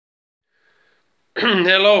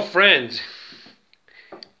Hello, friends.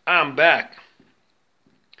 I'm back.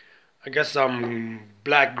 I got some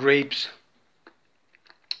black grapes.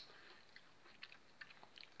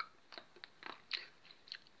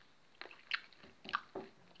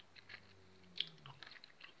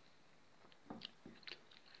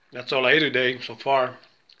 That's all I ate today so far.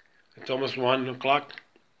 It's almost 1 o'clock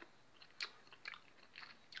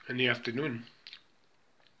in the afternoon.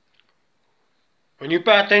 When you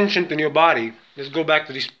pay attention to your body, let's go back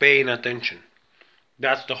to this paying attention.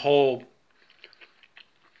 That's the hook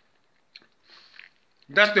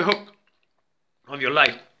of your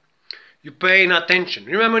life. You're paying attention.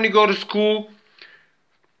 Remember when you go to school,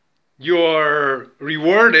 you're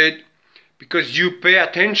rewarded because you pay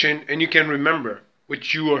attention and you can remember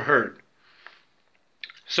what you heard.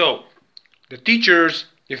 So, the teachers,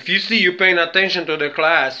 if you see you paying attention to the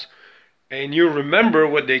class and you remember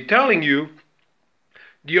what they're telling you,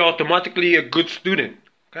 you're automatically a good student.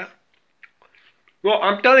 Okay? Well,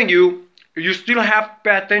 I'm telling you, you still have to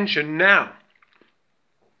pay attention now.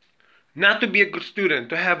 Not to be a good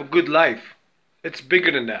student, to have a good life. It's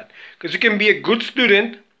bigger than that. Because you can be a good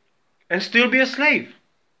student and still be a slave.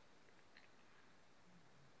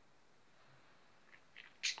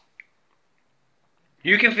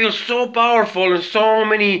 You can feel so powerful and so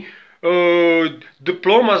many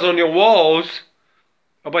diplomas on your walls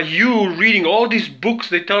about you reading all these books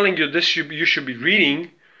they're telling you you should be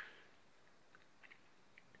reading.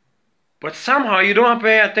 But somehow you don't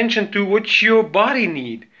pay attention to what your body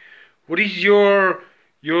needs. What is your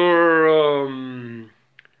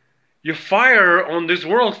fire on this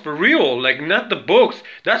world for real? Like, not the books.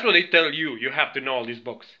 That's what they tell you. You have to know all these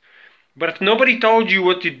books. But if nobody told you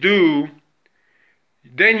what to do,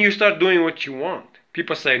 then you start doing what you want.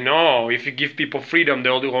 People say, no, if you give people freedom,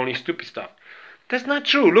 they'll do only stupid stuff. That's not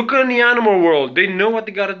true. Look in the animal world. They know what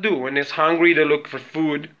they gotta do. When they're hungry, they look for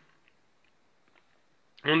food.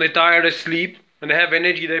 When they're tired, they sleep. When they have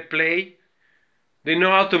energy, they play. They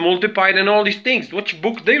know how to multiply and all these things. Which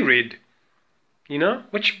book they read? You know?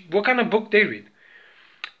 What kind of book they read?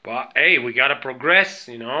 But hey, we gotta progress,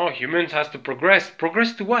 you know. Humans has to progress.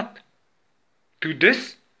 Progress to what? To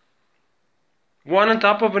this? One on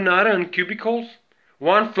top of another in cubicles?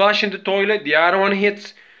 One flush in the toilet, the other one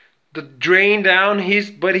hits the drain down his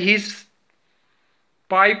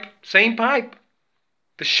pipe, same pipe.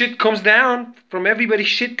 The shit comes down from everybody's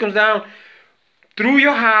shit comes down through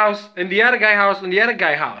your house and the other guy's house and the other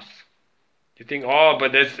guy's house. You think, oh,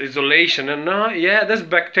 but there's isolation. And no, yeah, there's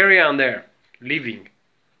bacteria on there living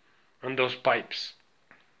on those pipes.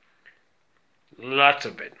 Lots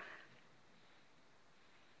of it.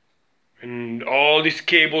 And all these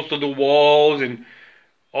cables to the walls and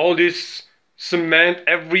all this cement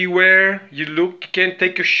everywhere. You look, you can't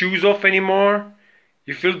take your shoes off anymore.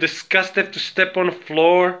 You feel disgusted to step on the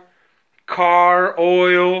floor. Car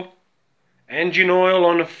oil, engine oil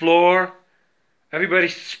on the floor. Everybody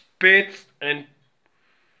spits and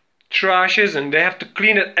trashes and they have to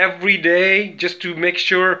clean it every day just to make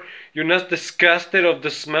sure you're not disgusted of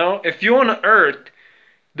the smell. If you're on Earth,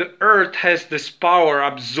 the earth has this power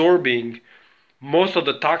absorbing most of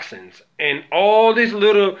the toxins, and all these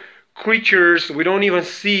little creatures we don't even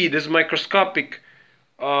see, this microscopic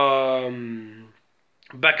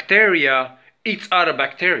bacteria eats other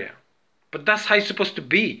bacteria. But that's how it's supposed to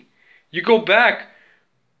be. You go back,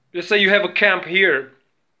 let's say you have a camp here,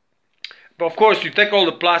 but of course you take all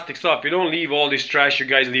the plastics off. You don't leave all this trash you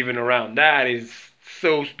guys leaving around. That is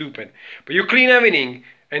so stupid. But you clean everything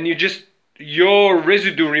and your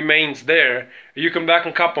residue remains there. You come back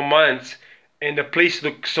in a couple months and the place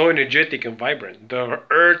looks so energetic and vibrant. The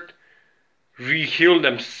earth re-healed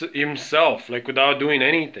himself, like without doing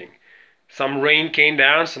anything. Some rain came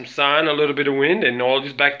down, some sun, a little bit of wind, and all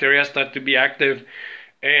these bacteria start to be active.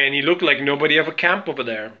 And it looked like nobody ever camped over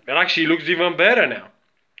there. It actually looks even better now.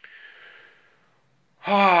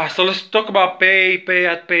 So let's talk about pay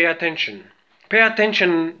attention. Pay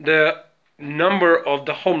attention. The number of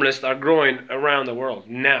the homeless are growing around the world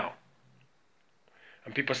now.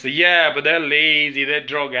 And people say, yeah, but they're lazy, they're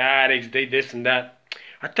drug addicts, they this and that.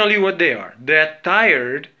 I tell you what they are. They're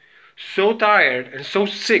tired, so tired and so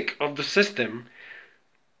sick of the system,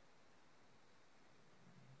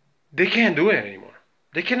 they can't do it anymore.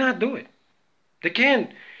 They cannot do it. They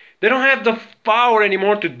can't. They don't have the power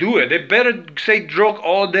anymore to do it. They better say drug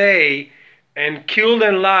all day and kill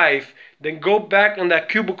their life than go back on that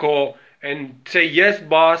cubicle and say, yes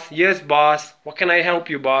boss, what can I help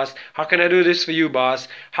you, boss? How can I do this for you, boss?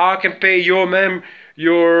 How I can pay your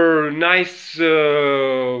nice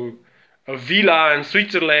villa in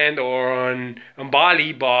Switzerland or on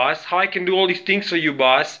Bali, boss? How I can do all these things for you,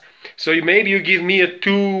 boss? So maybe you give me a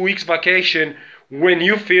 2 weeks vacation when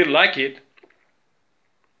you feel like it.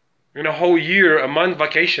 In a whole year, a month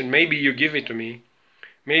vacation, maybe you give it to me.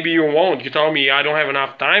 Maybe you won't. You tell me I don't have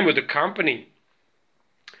enough time with the company.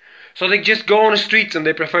 So they just go on the streets and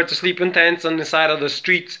they prefer to sleep in tents on the side of the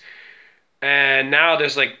streets. And now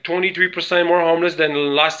there's like 23% more homeless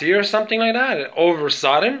than last year or something like that, over a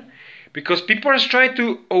sudden. Because people are trying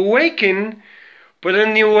to awaken, but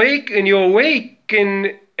when you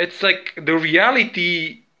awaken, it's like the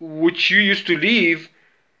reality which you used to live,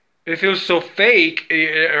 it feels so fake,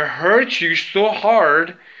 it hurts you so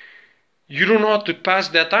hard, you don't know how to pass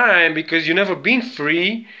that time because you've never been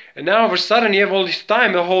free, and now all of a sudden you have all this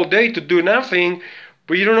time, a whole day to do nothing,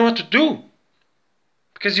 but you don't know what to do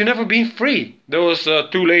because you've never been free. There was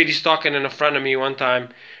two ladies talking in front of me one time,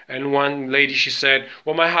 and one lady, she said,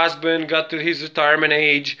 well, my husband got to his retirement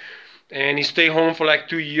age and he stayed home for like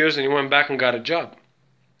 2 years and he went back and got a job.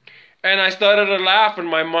 And I started to laugh in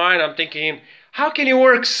my mind. I'm thinking, how can you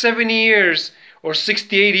work 70 years or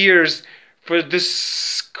 68 years for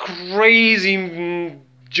this crazy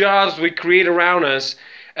jobs we create around us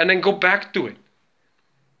and then go back to it?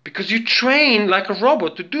 Because you train like a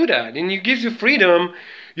robot to do that, and it gives you freedom.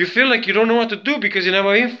 You feel like you don't know what to do because you've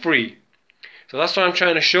never been free. So that's what I'm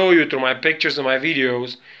trying to show you through my pictures and my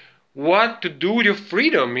videos, what to do with your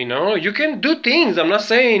freedom. You can do things. I'm not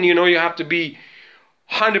saying you have to be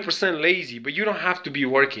 100% lazy, but you don't have to be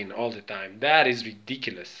working all the time. That is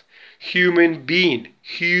ridiculous. Human being,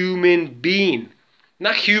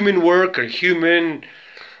 not human worker, human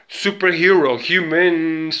superhero,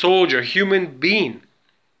 human soldier, human being.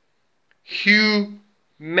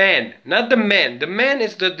 Human, not the man. The man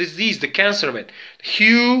is the disease, the cancer of it.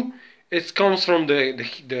 It comes from the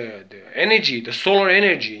energy, the solar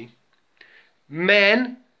energy.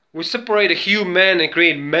 Man, we separate the human and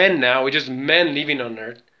create men now. We're just men living on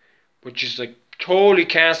earth, which is like totally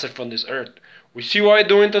cancer from this earth. We see what I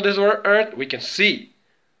do into this earth. We can see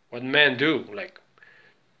what men do. Like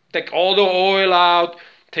take all the oil out,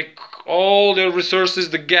 take all the resources,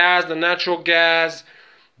 the gas, the natural gas,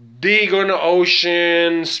 dig on the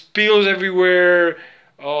ocean, spills everywhere,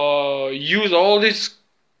 use all these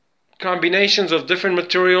combinations of different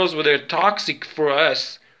materials where they're toxic for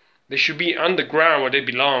us. They should be underground where they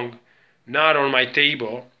belong, not on my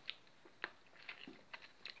table.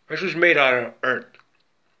 This is made out of earth.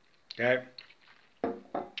 Okay?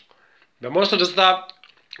 But most of the stuff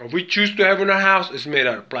we choose to have in our house is made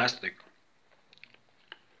out of plastic.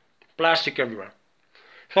 Plastic everywhere.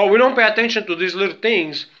 So we don't pay attention to these little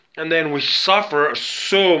things, and then we suffer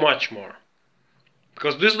so much more.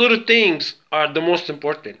 Because these little things are the most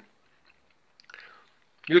important.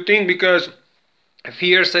 You think because if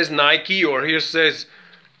here says Nike or here says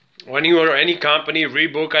when you are any company,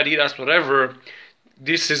 Reebok, Adidas, whatever,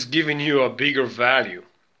 this is giving you a bigger value.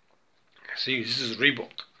 See, this is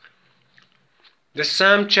Reebok. There's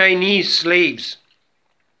some Chinese slaves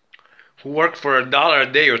who work for $1 a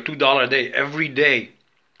day or $2 a day every day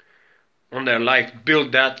on their life,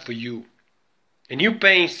 build that for you, and you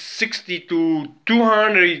paying $60 to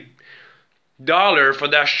 $200 for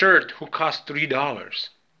that shirt who costs $3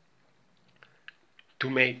 to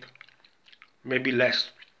make, maybe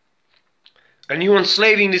less, and you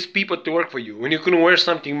enslaving these people to work for you when you couldn't wear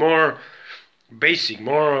something more basic,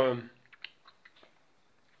 more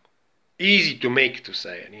easy to make, to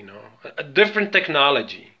say it, a different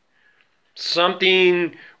technology.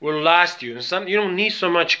 Something will last you, and you don't need so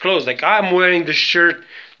much clothes. Like I'm wearing this shirt,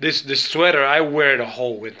 this sweater, I wear the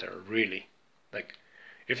whole winter, really. Like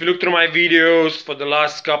if you look through my videos for the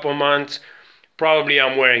last couple months, probably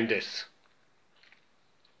I'm wearing this.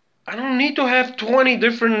 I don't need to have 20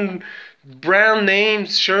 different brand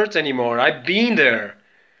names shirts anymore. I've been there.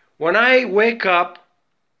 When I wake up,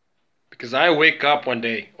 because I wake up one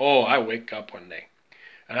day,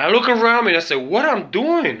 and I look around me and I say, what I'm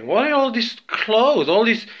doing? What are all these clothes, all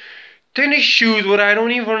these tennis shoes what I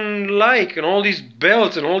don't even like, and all these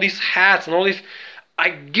belts and all these hats and all these,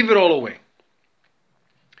 I give it all away.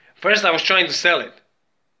 First I was trying to sell it.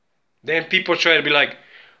 Then people try to be like,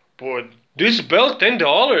 but this belt $10,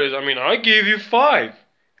 I mean, I gave you $5.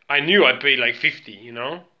 I knew I paid like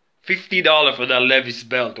 $50, $50 for that Levi's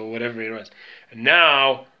belt or whatever it was. And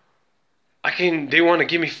now they want to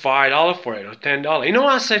give me $5 for it or $10. You know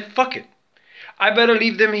what? I said, fuck it. I better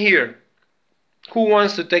leave them here. Who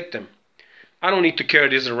wants to take them? I don't need to carry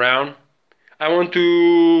this around. I went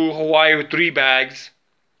to Hawaii with 3 bags,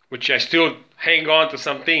 which I still hang on to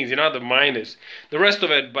some things, the minus. The rest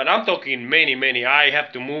of it, but I'm talking many. I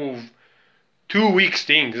have to move 2 weeks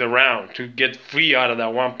things around to get free out of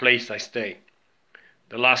that one place I stay.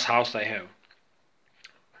 The last house I have.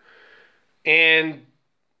 and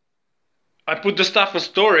I put the stuff in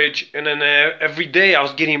storage, and then every day I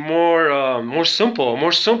was getting more simple,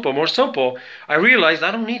 more simple, more simple. I realized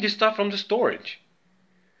I don't need this stuff from the storage.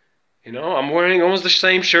 You know, I'm wearing almost the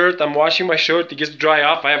same shirt. I'm washing my shirt. It gets dry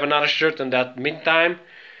off. I have another shirt in that meantime.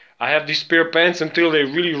 I have these spare pants until they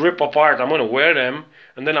really rip apart. I'm gonna wear them,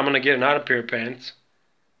 and then I'm gonna get another pair of pants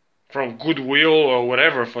from Goodwill or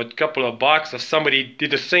whatever for a couple of bucks. If somebody did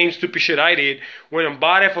the same stupid shit I did, went and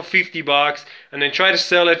bought it for 50 bucks and then try to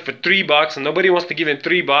sell it for 3 bucks, and nobody wants to give him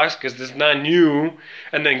 3 bucks because it's not new,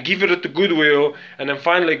 and then give it to Goodwill, and then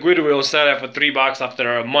finally Goodwill sell it for 3 bucks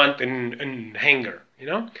after a month in hanger, you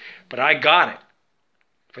know? But I got it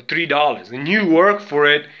for $3, and you work for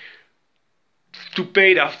it to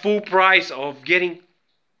pay the full price of getting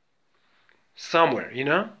somewhere, you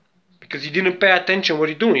know? Because you didn't pay attention what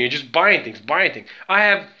you're doing. You're just buying things, buying things. I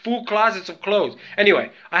have full closets of clothes.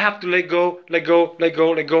 Anyway, I have to let go, let go, let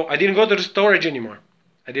go, let go. I didn't go to the storage anymore.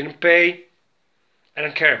 I didn't pay. I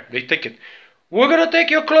don't care. They take it. We're going to take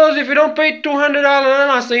your clothes if you don't pay $200.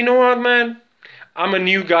 And I say, you know what, man? I'm a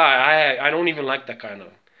new guy. I don't even like that kind of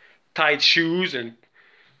tight shoes, and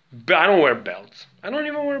I don't wear belts. I don't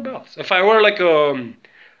even wear belts. If I wear like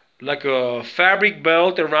a fabric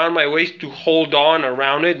belt around my waist to hold on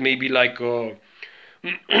around it, maybe like when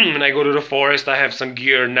I go to the forest, I have some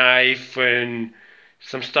gear, knife, and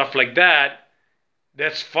some stuff like that.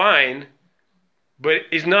 That's fine, but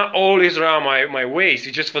it's not always around my waist.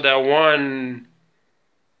 It's just for that one.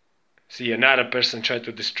 See, another person tried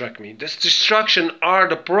to distract me. This distraction are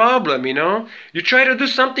the problem, you know. You try to do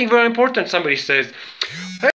something very important, somebody says,